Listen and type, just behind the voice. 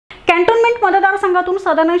Cantonment मतदारसंघातून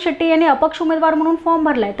सदानंद शेट्टी यांनी अपक्ष उमेदवार म्हणून फॉर्म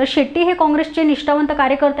भरलाय। तर शेट्टी हे काँग्रेसचे निष्ठावंत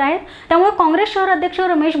कार्यकर्ते आहेत, त्यामुळे काँग्रेस शहर अध्यक्ष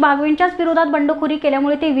रमेश बागवेंच्याच विरोधात बंडखोरी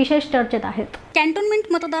केल्यामुळे ते विशेष चर्चेत आहेत।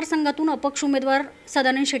 कॅन्टोन्मेंट मतदारसंघातून अपक्ष उमेदवार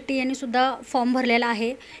सदानंद शेट्टी यांनी सुद्धा फॉर्म भरलेला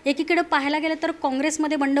आहे। एकीकडे पाहायला गेलं तर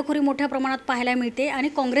काँग्रेसमध्ये बंडखोरी मोठ्या प्रमाणात पाहायला मिळते आणि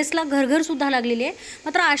काँग्रेसला घरघर सुद्धा लागलेली आहे।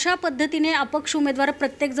 मात्र अशा पद्धतीने अपक्ष उमेदवार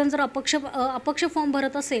प्रत्येकजण जर अपक्ष फॉर्म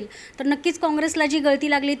भरत असेल तर नक्कीच काँग्रेसला जी गळती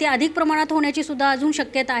लागली ती अधिक प्रमाणात होण्याची सुद्धा अजून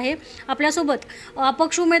शक्यता आहे। आपल्यासोबत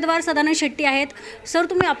अपक्ष उमेदवार सदानंद शेट्टी आहेत। सर,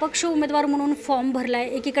 तुम्ही अपक्ष उमेदवार म्हणून फॉर्म भरलाय,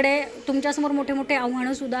 एकीकडे तुमच्यासमोर मोठे मोठे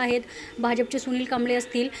आव्हानं सुद्धा आहेत। भाजपचे सुनील कांबळे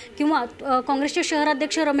असतील किंवा काँग्रेसचे शहर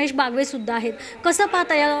अध्यक्ष रमेश बागवे सुद्धा आहेत। कसं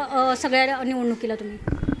पाहता या सगळ्या निवडणुकीला तुम्ही?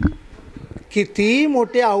 किती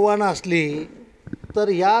मोठी आव्हानं असली तर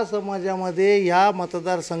या समाजामध्ये, या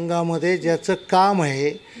मतदारसंघामध्ये ज्याचं काम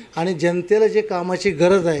आहे आणि जनतेला जे कामाची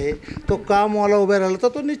गरज आहे तो कामवाला उभा राहिला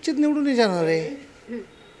तर तो निश्चित निवडून जाणार आहे।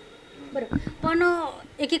 बरं, पण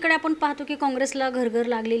एकीकडे आपण पाहतो की काँग्रेसला घरघर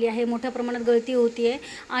लागलेली आहे, मोठ्या प्रमाणात गळती होती आहे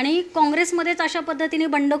आणि काँग्रेसमध्येच अशा पद्धतीने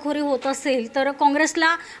बंडखोरी होत असेल तर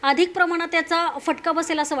काँग्रेसला अधिक प्रमाणात त्याचा फटका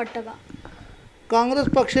बसेल असं वाटतं का? काँग्रेस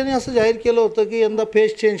पक्षाने असं जाहीर केलं होतं की यंदा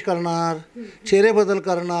फेस चेंज करणार, चेहरे बदल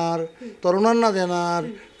करणार, तरुणांना देणार,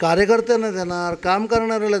 कार्यकर्त्यांना देणार, काम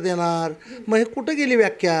करणाऱ्याला देणार। मग हे कुठं गेली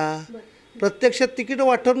व्याख्या? प्रत्यक्षात तिकीटं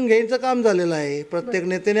वाटून घ्यायचं काम झालेलं आहे। प्रत्येक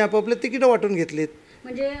नेत्याने आपापले तिकीटं वाटून घेतलीत।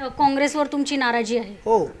 म्हणजे काँग्रेसवर तुमची नाराजी आहे?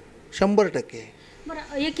 हो, 100%।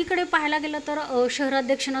 बरं, एकीकडे पाहायला गेलं तर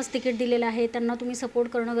शहराध्यक्षांनाच तिकीट दिलेलं आहे, त्यांना तुम्ही सपोर्ट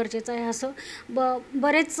करणं गरजेचं आहे असं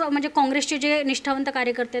बरेच म्हणजे काँग्रेसचे जे निष्ठावंत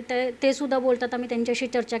कार्यकर्ते आहेत ते सुद्धा बोलतात। आम्ही त्यांच्याशी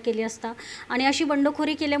चर्चा केली असता आणि अशी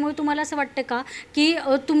बंडखोरी केल्यामुळे तुम्हाला असं वाटतं का की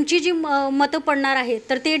तुमची जी मतं पडणार आहेत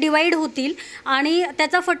तर ते डिवाईड होतील आणि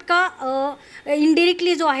त्याचा फटका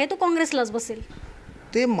इनडिरेक्टली जो आहे तो काँग्रेसलाच बसेल?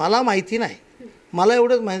 ते मला माहिती नाही। मला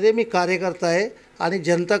एवढंच माहिती आहे, मी कार्यकर्ता आहे आणि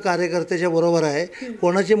जनता कार्यकर्त्याच्या बरोबर आहे।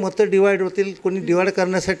 कोणाची मतं डिवाईड होतील, कोणी डिवाईड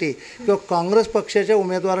करण्यासाठी किंवा काँग्रेस पक्षाच्या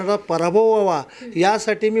उमेदवारांना पराभव व्हावा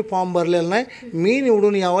यासाठी मी फॉर्म भरलेला नाही, मी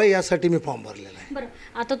निवडून यावं यासाठी मी फॉर्म भरलेला आहे। बरं,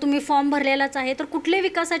 आता तुम्ही फॉर्म भरलेलाच आहे तर कुठले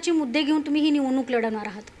विकासाचे मुद्दे घेऊन तुम्ही ही निवडणूक लढवणार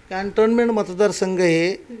आहात? कॅन्टोन्मेंट मतदारसंघ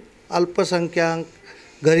हे अल्पसंख्याक,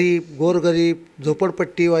 गरीब, गोरगरीब,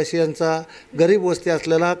 झोपडपट्टीवासियांचा गरीब वस्ती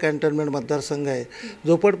असलेला हा कॅन्टोन्मेंट मतदारसंघ आहे।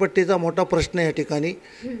 झोपडपट्टीचा मोठा प्रश्न आहे या ठिकाणी,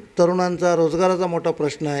 तरुणांचा रोजगाराचा मोठा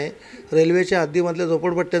प्रश्न आहे, रेल्वेच्या हद्दीमधल्या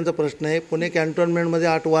झोपडपट्ट्यांचा प्रश्न आहे, पुणे कॅन्टोन्मेंटमध्ये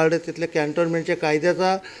 8 वार्ड आहेत, तिथल्या कॅन्टोन्मेंटच्या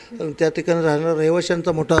कायद्याचा त्या ठिकाणी राहणाऱ्या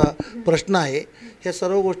रहिवाशांचा मोठा प्रश्न आहे। ह्या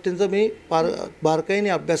सर्व गोष्टींचा मी बारकाईने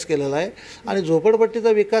अभ्यास केलेला आहे आणि झोपडपट्टीचा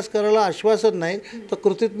विकास करायला आश्वासन नाही तर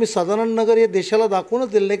कृतीत मी सदानंद नगर हे देशाला दाखवूनच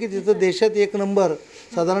दिलं नाही की जिथं देशात 1 नंबर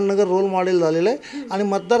सदानंद नगर रोल मॉडेल झालेलं आहे। आणि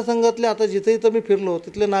मतदारसंघातले आता जिथं इथं मी फिरलो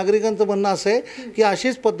तिथल्या नागरिकांचं म्हणणं असं आहे की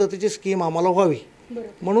अशीच पद्धतीची स्कीम आम्हाला व्हावी,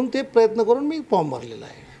 म्हणून ते प्रयत्न करून मी फॉर्म भरलेला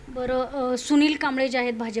आहे। बरं, सुनील कांबळे जे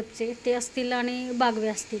आहेत भाजपचे ते असतील आणि बागवे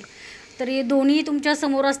असतील तर हे दोन्ही तुमच्या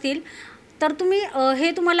समोर असतील तर तुम्ही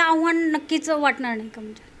हे तुम्हाला आव्हान नक्कीच वाटणार नाही का?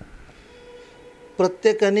 म्हणजे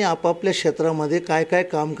प्रत्येकाने आपापल्या क्षेत्रामध्ये काय काय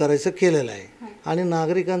काम करायचं केलेलं आहे आणि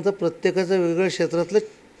नागरिकांचं प्रत्येकाचं वेगवेगळ्या क्षेत्रातलं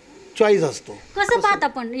चॉईस असतो। कसं पाहता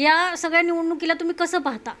पण या सगळ्या निवडणुकीला तुम्ही कसं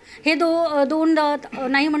पाहता? हे दोन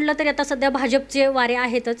नाही म्हटलं तरी आता सध्या भाजपचे वारे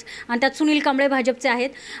आहेतच आणि त्यात सुनील कांबळे भाजपचे आहेत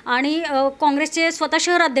आणि काँग्रेसचे स्वतः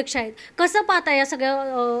शहर अध्यक्ष आहेत। कसं पाहता या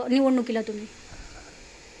सगळ्या निवडणुकीला तुम्ही?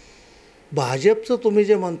 भाजपचं तुम्ही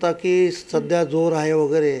जे म्हणता की सध्या जोर आहे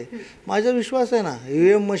वगैरे, माझा विश्वास आहे ना,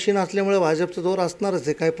 EVM मशीन असल्यामुळे भाजपचं जोर असणारच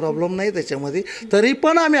आहे, काही प्रॉब्लेम नाही त्याच्यामध्ये। तरी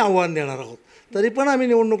पण आम्ही आव्हान देणार आहोत, तरी पण आम्ही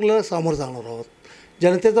निवडणुकीला सामोरं जाणार आहोत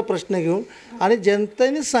जनतेचा प्रश्न घेऊन आणि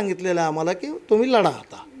जनतेनेच सांगितलेलं आहे आम्हाला की तुम्ही लढा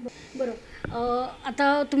आता। बरं,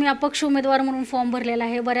 आता तुम्ही अपक्ष उमेदवार म्हणून फॉर्म भरलेला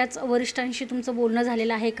आहे, बऱ्याच वरिष्ठांशी तुमचं बोलणं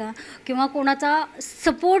झालेलं आहे का किंवा कोणाचा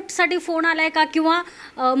सपोर्टसाठी फोन आला आहे का किंवा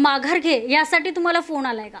माघार घे यासाठी तुम्हाला फोन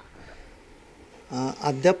आला आहे का?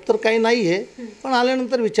 अद्याप तर काही नाही आहे, पण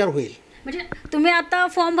आल्यानंतर विचार होईल। म्हणजे तुम्ही आता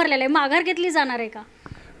फॉर्म भरलेला आहे, माघार घेतली जाणार आहे का?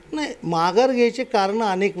 नाही, माघार घ्यायचे कारणं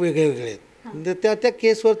अनेक वेगळे आहेत, त्या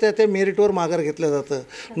केसवर त्या मेरिटवर माघार घेतलं जातं।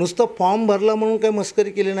 नुसतं फॉर्म भरला म्हणून काही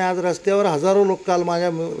मस्करी केली नाही। आज रस्त्यावर हजारो लोक काल माझ्या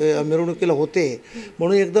मिरवणुकीला होते,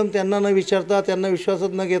 म्हणून एकदम त्यांना न विचारता, त्यांना विश्वासात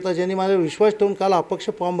न घेता, ज्यांनी माझा विश्वास ठेवून काल अपक्ष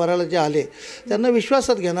फॉर्म भरायला जे आले त्यांना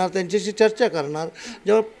विश्वासात घेणार, त्यांच्याशी चर्चा करणार।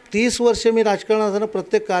 जेव्हा 30 वर्ष मी राजकारणात असताना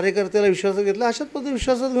प्रत्येक कार्यकर्त्याला विश्वासात घेतला, अशाच पद्धती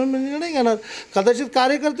विश्वासात घेऊन मी निर्णय घेणार। कदाचित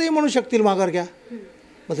कार्यकर्तेही म्हणू शकतील माघार घ्या,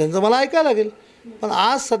 मग त्यांचं मला ऐकायला लागेल, पण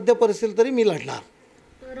आज सध्या परिस्थिती तरी मी लढणार।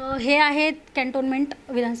 तर हे आहेत कॅन्टोन्मेंट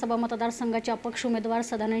विधानसभा मतदारसंघाचे अपक्ष उमेदवार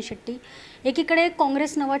सदानंद शेट्टी। एकीकडे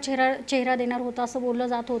काँग्रेस नवा चेहरा देणार होता असं बोललं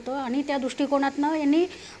जात होतं आणि त्या दृष्टिकोनातनं यांनी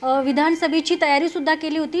विधानसभेची तयारीसुद्धा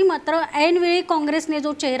केली होती। मात्र ऐनवेळी काँग्रेसने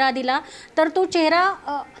जो चेहरा दिला तर तो चेहरा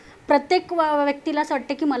प्रत्येक व्यक्तीला असं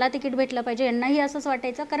वाटतं की मला तिकीट भेटलं पाहिजे, यांनाही असंच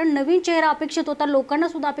वाटायचं, कारण नवीन चेहरा अपेक्षित होता, लोकांना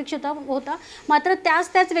सुद्धा अपेक्षित होता. मात्र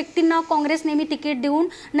त्याच व्यक्तींना काँग्रेस नेहमी तिकीट देऊन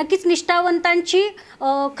नक्कीच निष्ठावंतांची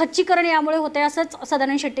खच्चीकरण यामुळे होते, असंच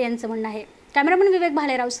सदानंद शेट्टी यांचं म्हणणं आहे. कॅमेरामन विवेक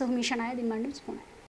भालेरावसह मी शनाया, दिनमान न्यूज, पुणे.